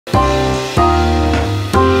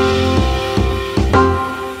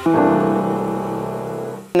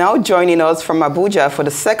now joining us from Abuja for the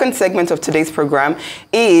second segment of today's program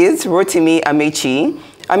is Rotimi Amaechi.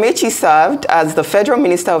 Amaechi served as the Federal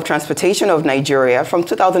Minister of Transportation of Nigeria from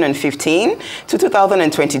 2015 to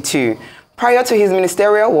 2022. Prior to his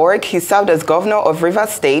ministerial work, he served as Governor of Rivers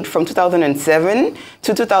State from 2007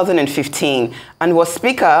 to 2015 and was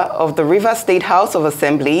Speaker of the Rivers State House of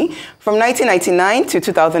Assembly from 1999 to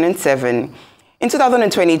 2007. In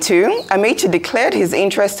 2022, Amaechi declared his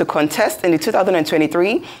interest to contest in the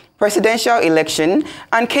 2023 presidential election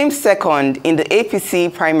and came second in the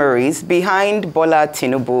APC primaries behind Bola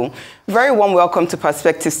Tinubu. Very warm welcome to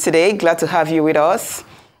Perspectives today. Glad to have you with us.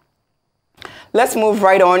 Let's move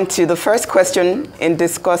right on to the first question in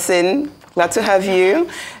discussing, glad to have you,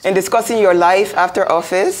 in discussing your life after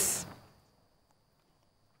office.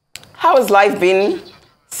 How has life been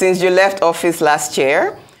since you left office last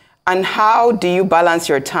year? And how do you balance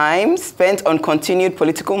your time spent on continued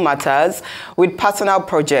political matters with personal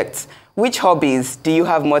projects? Which hobbies do you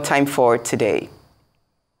have more time for today?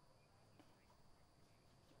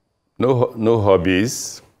 No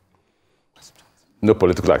hobbies, no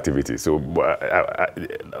political activity. So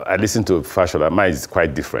I listen to Fashola. Mine is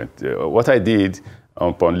quite different. What I did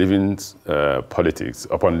upon leaving politics,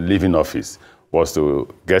 upon leaving office, was to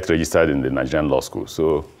get registered in the Nigerian Law School.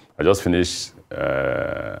 So I just finished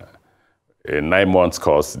a 9-month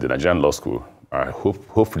course, the Nigerian Law School.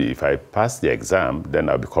 Hopefully, if I pass the exam, then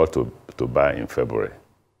I'll be called to bar in February.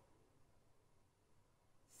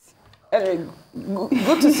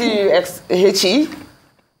 Good to see you, Amaechi.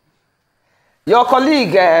 Your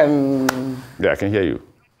colleague... yeah, I can hear you.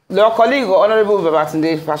 Your colleague, Honorable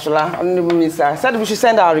Babatunde Fashola, Honorable Minister, said we should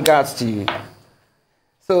send our regards to you.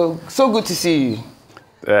 So good to see you.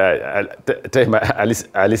 I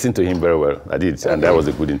listened to him very well. I did, okay. And that was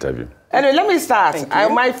a good interview. Anyway, let me start.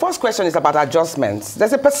 My first question is about adjustments.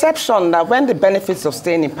 There's a perception that when the benefits of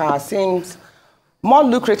staying in power seems more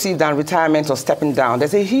lucrative than retirement or stepping down,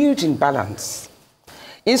 there's a huge imbalance.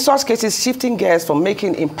 In such cases, shifting gears from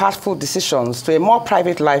making impactful decisions to a more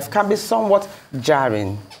private life can be somewhat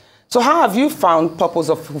jarring. So how have you found purpose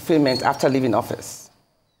of fulfillment after leaving office?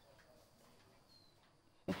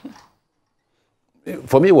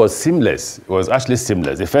 For me, it was seamless. It was actually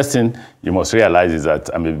seamless. The first thing you must realize is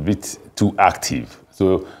that I'm a bit too active.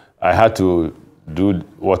 So I had to do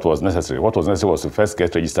what was necessary. What was necessary was to first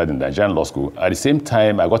get registered in the Nigerian Law School. At the same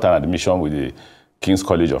time, I got an admission with the King's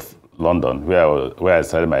College of London, where I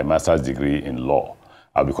started my master's degree in law.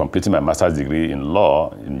 I'll be completing my master's degree in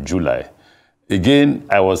law in July. Again,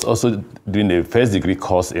 I was also doing a first degree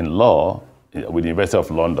course in law with the University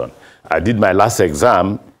of London. I did my last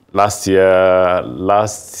exam last year,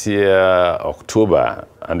 October,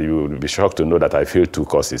 and you will be shocked to know that I failed 2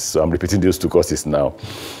 courses. So I'm repeating those 2 courses now.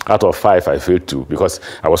 Out of 5, I failed 2 because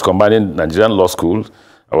I was combining Nigerian Law School.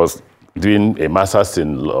 I was doing a master's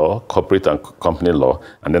in law, corporate and company law,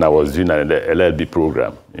 and then I was doing an LLB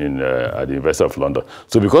program at the University of London.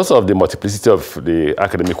 So because of the multiplicity of the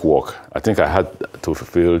academic work, I think I had to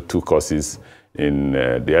fulfill 2 courses in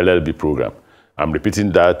the LLB program. I'm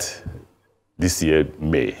repeating that this year,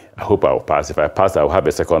 May. I hope I'll pass. If I pass, I'll have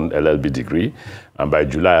a second LLB degree. And by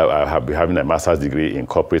July, I'll be having a master's degree in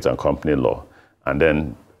corporate and company law. And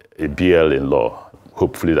then a BL in law.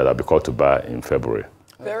 Hopefully that I'll be called to bar in February.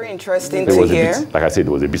 Very interesting to hear. Like I said,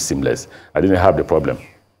 it was a bit seamless. I didn't have the problem.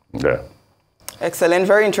 Yeah. Excellent.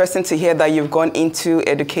 Very interesting to hear that you've gone into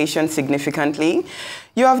education significantly.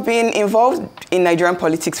 You have been involved in Nigerian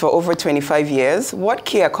politics for over 25 years. What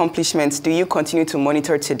key accomplishments do you continue to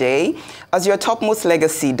monitor today as your topmost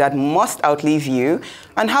legacy that must outlive you?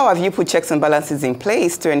 And how have you put checks and balances in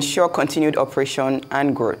place to ensure continued operation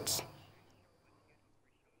and growth?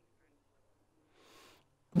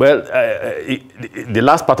 Well, the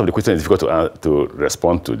last part of the question is difficult to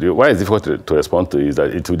respond to. Why it's difficult to respond to is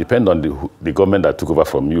that it will depend on the government that took over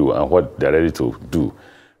from you and what they're ready to do.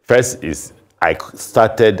 First is I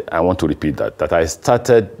want to repeat that I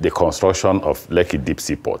started the construction of Lekki Deep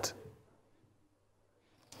Sea Port.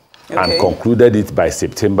 Okay. And concluded it by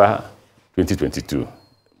September 2022.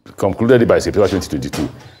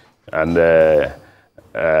 And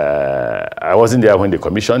I wasn't there when they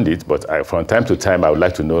commissioned it, but from time to time, I would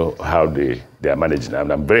like to know how they are managing.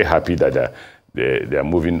 And I'm very happy that they are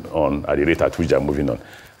moving on at the rate at which they are moving on.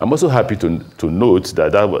 I'm also happy to note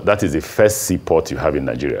that is the first seaport you have in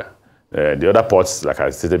Nigeria. The other ports, like I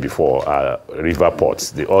stated before, are river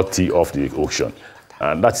ports. They all tee off the ocean.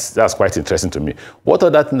 And that's quite interesting to me. What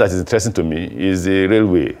other thing that is interesting to me is the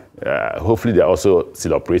railway. Hopefully, they're also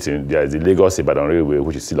still operating. There is the Lagos-Ibadan Railway,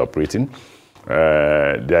 which is still operating.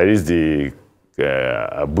 There is the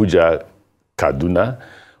Abuja-Kaduna.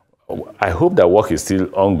 I hope that work is still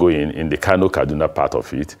ongoing in the Kano-Kaduna part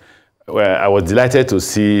of it. Well, I was delighted to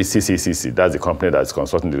see CCCC, that's the company that's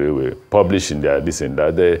consulting the railway, publish in their listen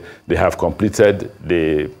that they have completed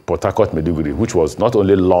the Port Harcourt-Maiduguri, which was not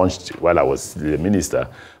only launched while I was the minister,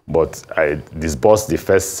 but I disbursed the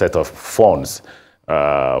first set of funds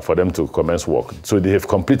for them to commence work. So they have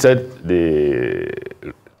completed the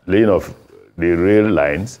laying of the rail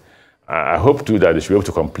lines. I hope too that they should be able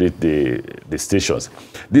to complete the stations.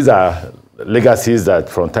 These are legacies that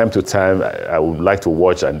from time to time I would like to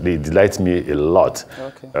watch, and they delight me a lot.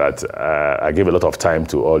 Okay. That I give a lot of time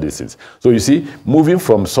to all these things. So you see, moving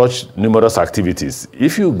from such numerous activities,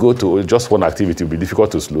 if you go to just one activity, it will be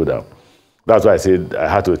difficult to slow down. That's why I said I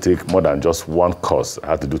had to take more than just one course. I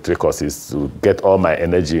had to do 3 courses to get all my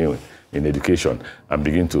energy in education and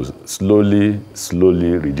begin to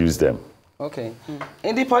slowly reduce them. Okay.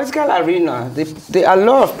 In the political arena, a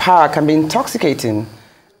lot of power can be intoxicating,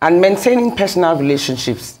 and maintaining personal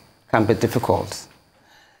relationships can be difficult.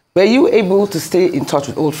 Were you able to stay in touch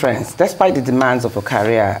with old friends despite the demands of your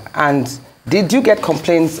career? And did you get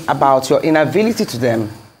complaints about your inability to them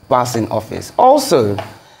whilst in office? Also,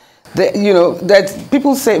 that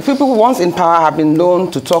people once in power have been known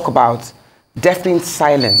to talk about deafening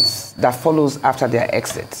silence that follows after their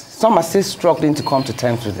exit. Some are still struggling to come to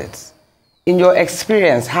terms with it. In your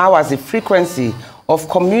experience, how has the frequency of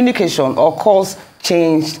communication or calls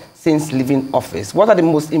changed since leaving office? What are the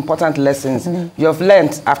most important lessons you have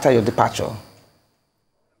learned after your departure?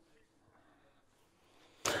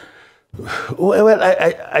 Well,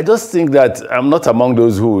 I just think that I'm not among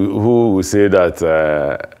those who say that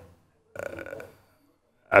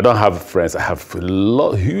I don't have friends. I have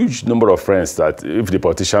a huge number of friends that if the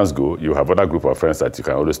politicians go, you have another group of friends that you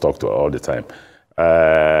can always talk to all the time.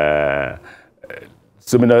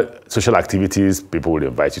 So many social activities, people will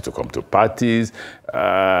invite you to come to parties.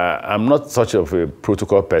 I'm not such of a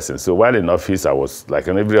protocol person. So while in office, I was like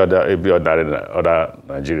every other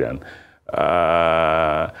Nigerian.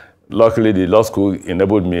 Luckily, the law school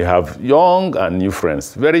enabled me to have young and new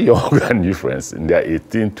friends, very young and new friends in their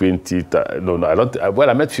 18, 20, well,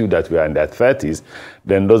 I met few that were in their 30s.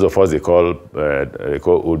 Then those of us they call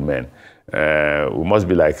old men. We must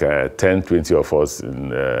be like 10, 20 of us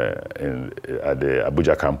at the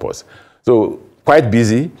Abuja campus. So quite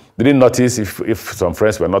busy. Didn't notice if some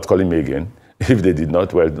friends were not calling me again. If they did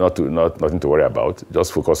not, well, nothing to worry about.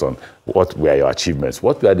 Just focus on what were your achievements.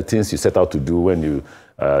 What were the things you set out to do when you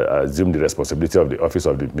assumed the responsibility of the Office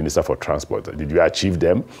of the Minister for Transport? Did you achieve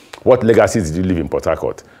them? What legacies did you leave in Port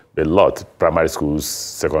Harcourt? A lot. Primary schools,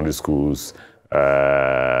 secondary schools,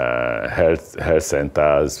 health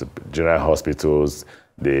centers, general hospitals,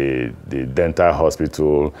 the dental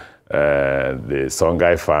hospital, the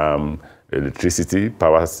Songhai farm, electricity,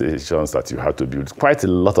 power stations that you had to build. Quite a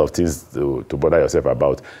lot of things to bother yourself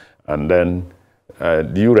about. And then,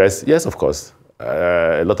 do you rest? Yes, of course.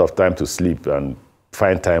 A lot of time to sleep and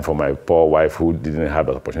find time for my poor wife who didn't have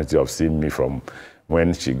the opportunity of seeing me from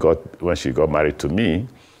when she got married to me.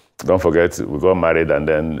 Don't forget, we got married, and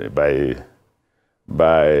then by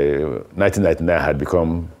 1999, I had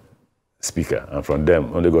become speaker. And from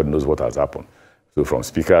them, only God knows what has happened. So from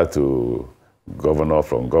speaker to governor,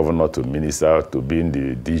 from governor to minister, to being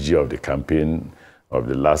the DG of the campaign of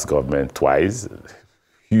the last government twice,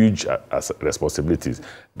 huge responsibilities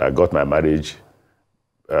that got my marriage,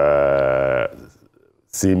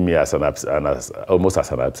 seeing me as almost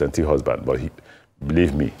as an absentee husband. But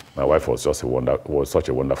believe me, my wife was just such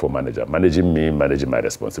a wonderful manager, managing me, managing my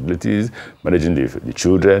responsibilities, managing the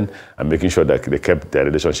children, and making sure that they kept their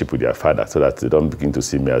relationship with their father so that they don't begin to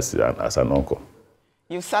see me as an uncle.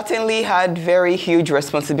 You've certainly had very huge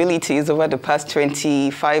responsibilities over the past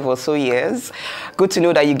 25 or so years. Good to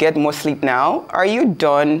know that you get more sleep now. Are you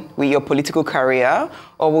done with your political career,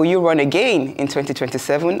 or will you run again in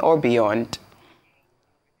 2027 or beyond?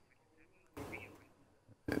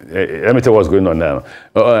 Let me tell you what's going on now.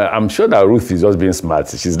 I'm sure that Ruth is just being smart.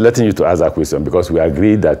 She's letting you to ask that question because we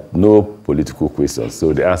agreed that no political questions.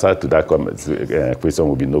 So the answer to that question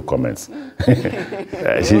will be no comments.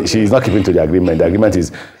 She is not keeping to the agreement. The agreement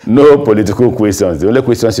is no political questions. The only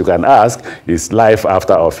questions you can ask is life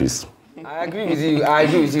after office. I agree with you. I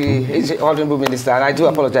agree with you, Honorable Minister, and I do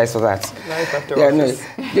apologize for that. Life after office.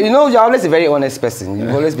 No, you know, you're always a very honest person.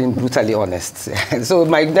 You've always been brutally honest. So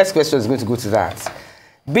my next question is going to go to that.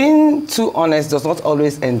 Being too honest does not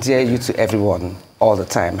always endear you to everyone all the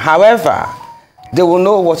time. However, they will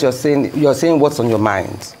know what you're saying what's on your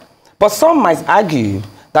mind. But some might argue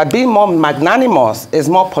that being more magnanimous is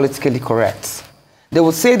more politically correct. They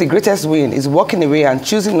would say the greatest win is walking away and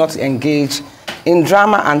choosing not to engage in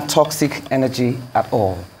drama and toxic energy at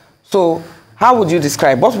all. So how would you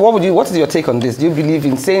describe, what is your take on this? Do you believe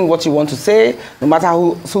in saying what you want to say, no matter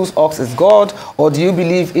whose ox is God, or do you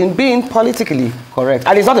believe in being politically correct?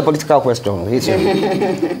 And it's not a political question,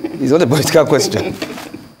 it's not a political question.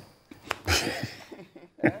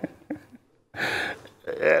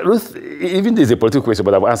 Ruth, even this is a political question,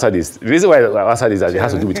 but I've answered this. The reason why I've answered this is that it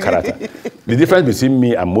has to do with character. The difference between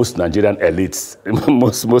me and most Nigerian elites,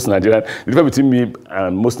 the difference between me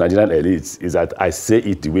and most Nigerian elites is that I say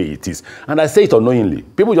it the way it is. And I say it unknowingly.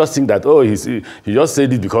 People just think that, oh, he just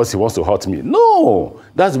said it because he wants to hurt me. No,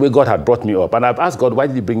 that's the way God had brought me up. And I've asked God, why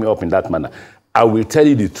did he bring me up in that manner? I will tell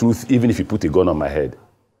you the truth, even if you put a gun on my head.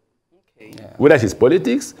 Okay. Yeah. Whether it is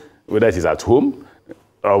politics, whether it is at home,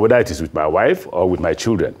 or whether it is with my wife or with my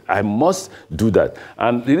children. I must do that.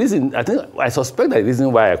 And the reason, I suspect that the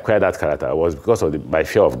reason why I acquired that character was because of my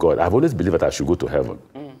fear of God. I've always believed that I should go to heaven.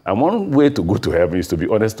 And one way to go to heaven is to be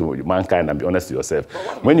honest to mankind and be honest to yourself.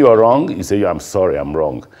 When you are wrong, you say, I'm sorry, I'm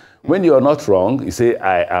wrong. When you are not wrong, you say,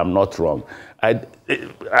 I am not wrong. I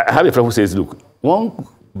have a friend who says, look, one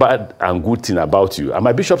bad and good thing about you, and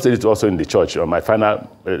my bishop said it also in the church on my final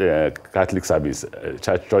Catholic service,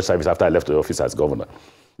 church service after I left the office as governor.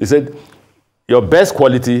 He said, your best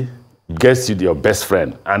quality gets you your best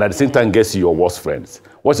friend, and at the same time gets you your worst friends.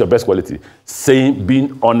 What's your best quality?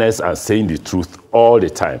 Being honest and saying the truth all the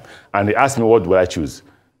time. And he asked me, what will I choose?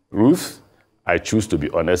 Ruth, I choose to be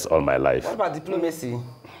honest all my life. What about diplomacy?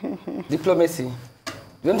 Diplomacy.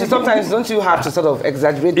 Sometimes don't you have to sort of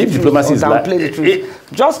exaggerate the truth or downplay the truth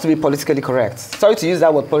just to be politically correct? Sorry to use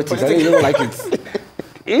that word politics. I don't like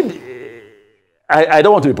it. I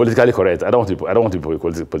don't want to be politically correct. I don't want to be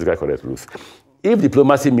politically correct, Ruth. If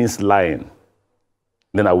diplomacy means lying,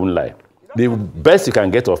 then I won't lie. The best you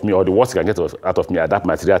can get of me, or the worst you can get out of me at that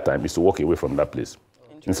material time, is to walk away from that place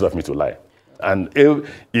instead of me to lie. And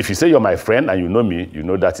if you say you're my friend and you know me, you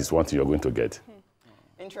know that is one thing you're going to get.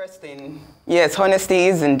 Interesting. Yes, honesty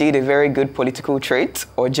is indeed a very good political trait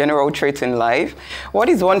or general trait in life. What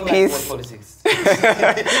is one piece...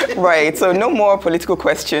 Right, so no more political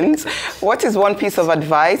questions. What is one piece of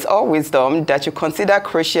advice or wisdom that you consider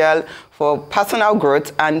crucial for personal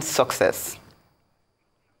growth and success?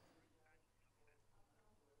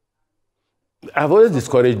 I've always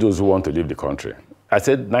discouraged those who want to leave the country. I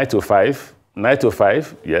said 9 to 5,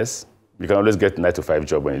 yes. You can always get a 9-to-5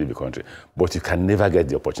 job when you leave the country, but you can never get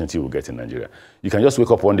the opportunity you will get in Nigeria. You can just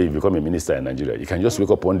wake up one day, you become a minister in Nigeria. You can just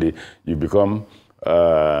wake up one day, you become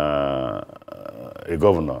a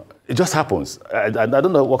governor. It just happens. I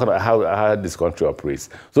don't know how this country operates.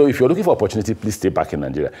 So if you're looking for opportunity, please stay back in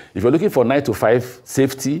Nigeria. If you're looking for 9-to-5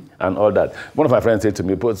 safety and all that, one of my friends said to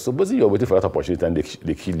me, but supposing you're waiting for that opportunity and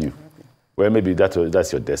they kill you, well, maybe that's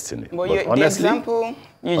your destiny. But honestly, the example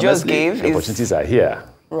you just gave is... opportunities are here.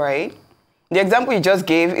 Right. The example you just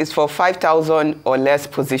gave is for 5,000 or less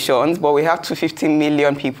positions, but we have 250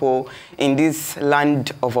 million people in this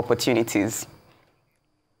land of opportunities.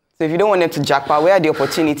 So if you don't want them to jackpot, where are the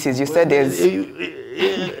opportunities? You said there's...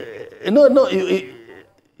 No, you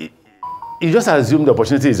just assume the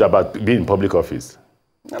opportunity is about being in public office.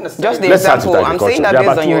 Just the example. I'm saying that based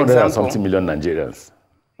on your example. There are about 200 million Nigerians.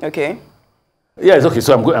 Okay. Yes, okay,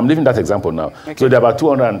 so I'm leaving that example now. Okay. So there are about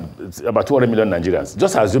 200 million Nigerians.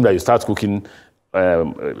 Just assume that you start cooking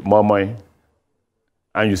moi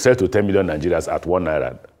and you sell to 10 million Nigerians at 1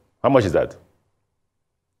 naira. How much is that?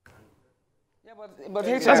 Yeah, but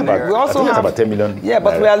we also have about 10 million. Yeah,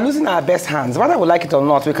 but we are losing our best hands. Whether we like it or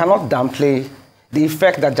not, we cannot downplay the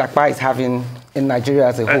effect that Japa is having in Nigeria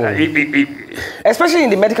as a whole. Especially in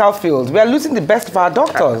the medical field. We are losing the best of our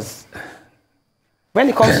doctors. When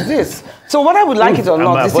it comes to this. So whether we like it or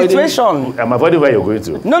not, the situation... I'm avoiding where you're going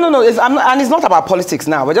to. No, and it's not about politics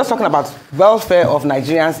now. We're just talking about welfare of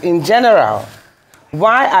Nigerians in general.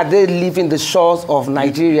 Why are they leaving the shores of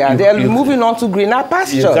Nigeria? They're moving on to greener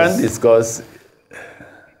pastures. You can't discuss...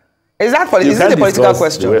 Is it a political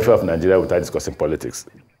question? The welfare of Nigeria without discussing politics.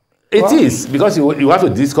 It is, because you have to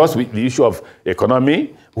discuss the issue of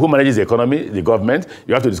economy, who manages the economy, the government.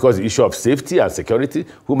 You have to discuss the issue of safety and security,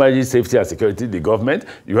 who manages safety and security, the government.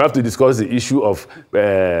 You have to discuss the issue of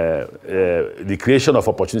the creation of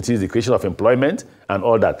opportunities, the creation of employment, and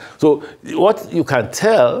all that. So what you can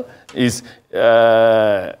tell is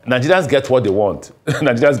Nigerians get what they want.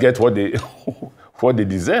 Nigerians get what they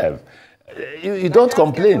deserve. You don't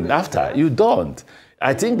complain after. You don't.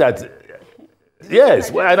 I think that... Yes,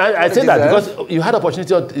 and I say that because you had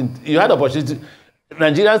opportunity.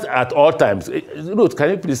 Nigerians at all times. Ruth, can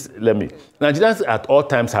you please let me? Nigerians at all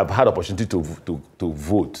times have had opportunity to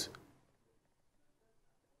vote.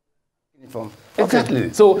 from.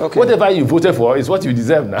 Exactly. So whatever you voted for is what you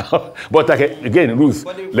deserve now. But again, Ruth,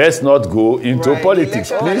 let's not go into politics,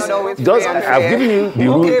 please. Just I've given you the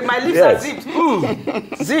rule. Okay, my lips are zipped.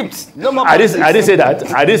 Zipped. No more. I didn't say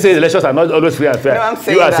that. I didn't say the elections are not always free and fair. No, I'm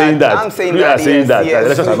saying you are saying that. I'm saying you are saying that. Yes. The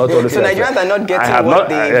elections are not always so free and fair. Nigerians are not getting I have what not,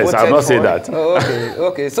 they yes, voted I have not for. said that.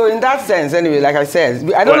 Okay. So in that sense, anyway, like I said,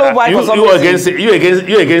 I don't know why you again say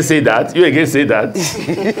that. You again say that.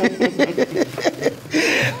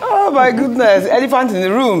 Oh my goodness, elephant in the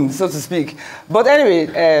room, so to speak. But anyway,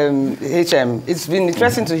 HM, it's been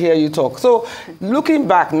interesting to hear you talk. So looking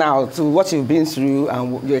back now to what you've been through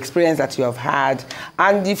and your experience that you have had,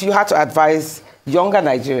 and if you had to advise younger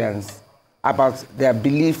Nigerians about their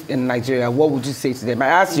belief in Nigeria, what would you say to them? I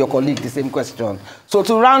asked your colleague the same question. So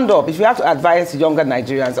to round up, if you have to advise younger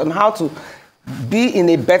Nigerians on how to be in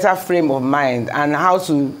a better frame of mind and how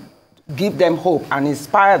to give them hope and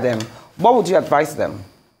inspire them, what would you advise them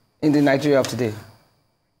in the Nigeria of today?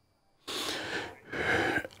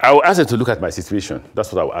 I will ask them to look at my situation.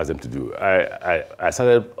 That's what I will ask them to do. I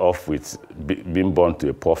started off with being born to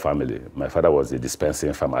a poor family. My father was a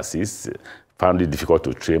dispensing pharmacist. Found it difficult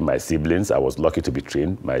to train my siblings. I was lucky to be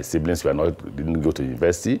trained. My siblings didn't go to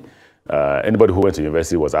university. Anybody who went to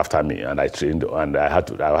university was after me, and I trained, and I had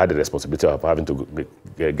the responsibility of having to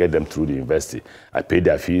get them through the university. I paid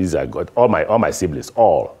their fees. I got all my siblings,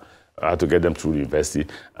 all. I had to get them through the university,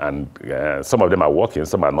 and some of them are working,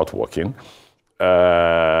 some are not working.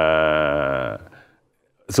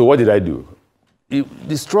 So what did I do?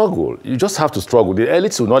 The struggle, you just have to struggle. The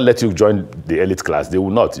elites will not let you join the elite class. They will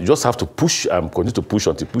not. You just have to push and continue to push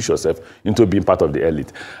until you push yourself into being part of the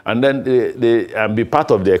elite. And then be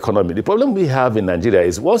part of the economy. The problem we have in Nigeria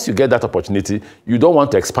is once you get that opportunity, you don't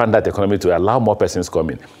want to expand that economy to allow more persons come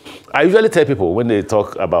in. I usually tell people when they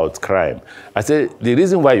talk about crime, I say the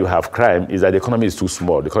reason why you have crime is that the economy is too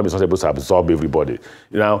small. The economy is not able to absorb everybody.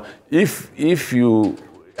 Now, if you...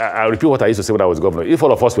 I repeat what I used to say when I was governor. If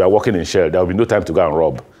all of us were working in Shell, there would be no time to go and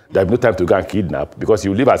rob. There would be no time to go and kidnap because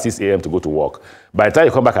you leave at 6 a.m. to go to work. By the time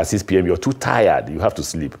you come back at 6 p.m., you're too tired. You have to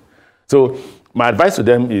sleep. So my advice to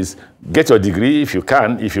them is get your degree if you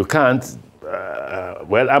can. If you can't,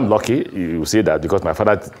 well, I'm lucky. You say that because my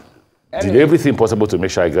father did everything possible to make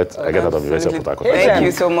sure I get out of University of Port Harcourt. Thank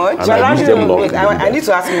you so much. And I wish them luck. I need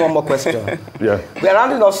to ask you one more question. Yeah. We're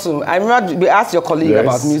rounding off soon. I remember we asked your colleague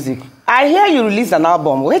about music. I hear you released an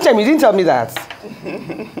album. HM, you didn't tell me that.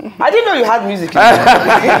 I didn't know you had music.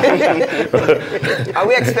 Are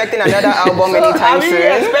we expecting another album anytime soon?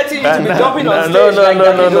 Are we expecting you to be jumping on stage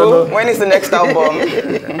No. When is the next album?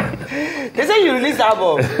 They say you released the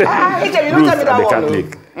album. HM, you don't tell me that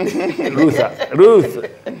one. Ruth,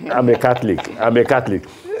 I'm a Catholic.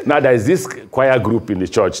 Now, there is this choir group in the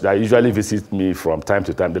church that usually visits me from time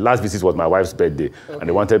to time. The last visit was my wife's birthday, and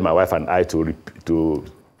they wanted my wife and I to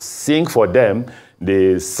sing for them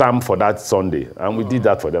the psalm for that Sunday. And we did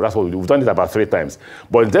that for them. That's what we do. We've done it about 3 times.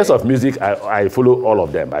 But in terms of music, I follow all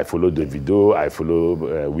of them. I follow Davido, I follow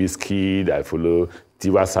Wizkid, I follow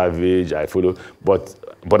Tiwa Savage, I follow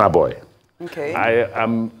Burna Boy. Okay. I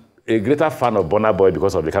am a greater fan of Burna Boy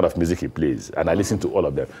because of the kind of music he plays. And I listen to all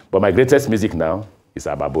of them. But my greatest music now is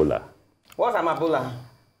Ababola. What's Ababola?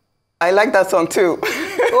 I like that song too.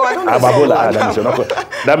 Oh, I don't know. Ababola,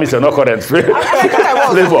 that means you're not correct.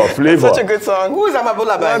 Flavor. Such a good song. Who is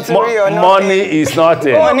Ababola? Money is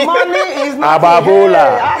nothing. Money is nothing.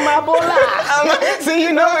 Ababola. Ababola. See,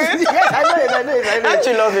 you know it. Yes, I know it. Don't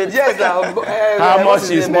you love it? Yes. How much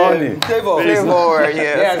is money? Flavor,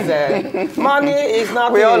 yes. Yes. Money is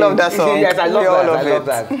nothing. We all love that song. Yes, I love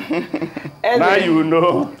that. Now you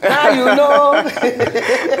know.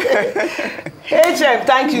 HM,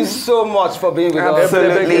 thank you so much for being with us.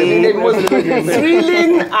 Absolutely.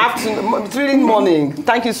 Thrilling morning.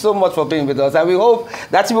 Thank you so much for being with us. And we hope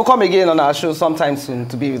that you will come again on our show sometime soon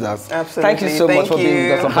to be with us. Absolutely. Thank you so much for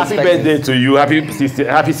being with us. Happy birthday to you. Happy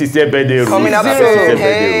 60th birthday, Ruth. Coming up soon.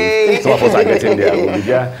 Hey. Some of us are getting there. We'll be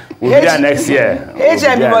there. We'll be there next year.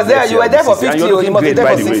 HM, you were there for 50. You must be there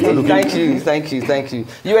for 60. Thank you.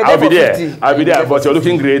 You were there for 50. I'll be there, but you're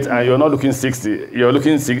looking great and you're not looking 60. You're not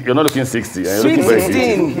looking 60. Sweet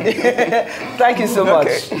 16. Thank you so much.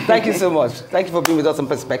 Thank you so much. Thank you for being with us on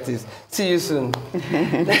Perspectives. See you soon.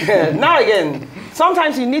 Now again,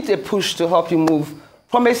 sometimes you need a push to help you move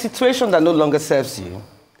from a situation that no longer serves you.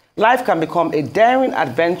 Life can become a daring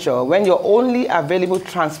adventure when your only available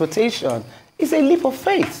transportation is a leap of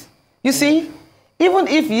faith. You see, even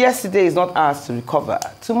if yesterday is not ours to recover,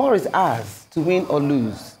 tomorrow is ours to win or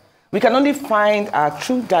lose. We can only find our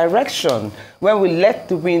true direction when we let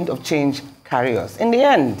the wind of change carry us. In the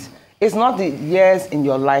end, it's not the years in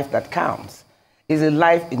your life that counts. is a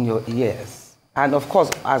life in your ears. And of course,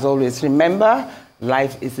 as always, remember,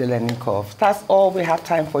 life is a learning curve. That's all we have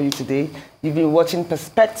time for you today. You've been watching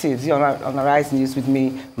Perspectives here on Arise News with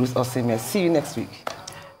me, Ruth Osime. See you next week.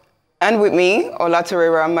 And with me,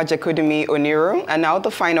 Olatorera Majekodimi Oniru. And now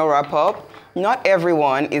the final wrap-up. Not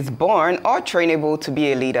everyone is born or trainable to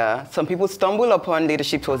be a leader. Some people stumble upon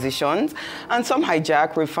leadership positions, and some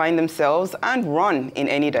hijack, refine themselves, and run in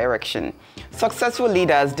any direction. Successful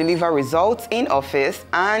leaders deliver results in office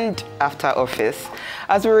and after office.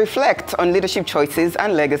 As we reflect on leadership choices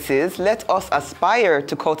and legacies, let us aspire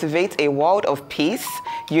to cultivate a world of peace,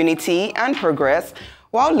 unity, and progress,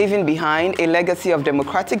 while leaving behind a legacy of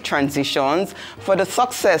democratic transitions for the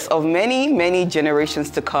success of many, many generations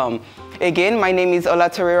to come. Again, my name is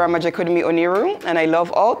Olatorera Majekodimi Oniru, and I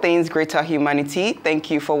love all things greater humanity.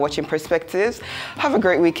 Thank you for watching Perspectives. Have a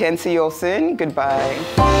great weekend. See you all soon. Goodbye.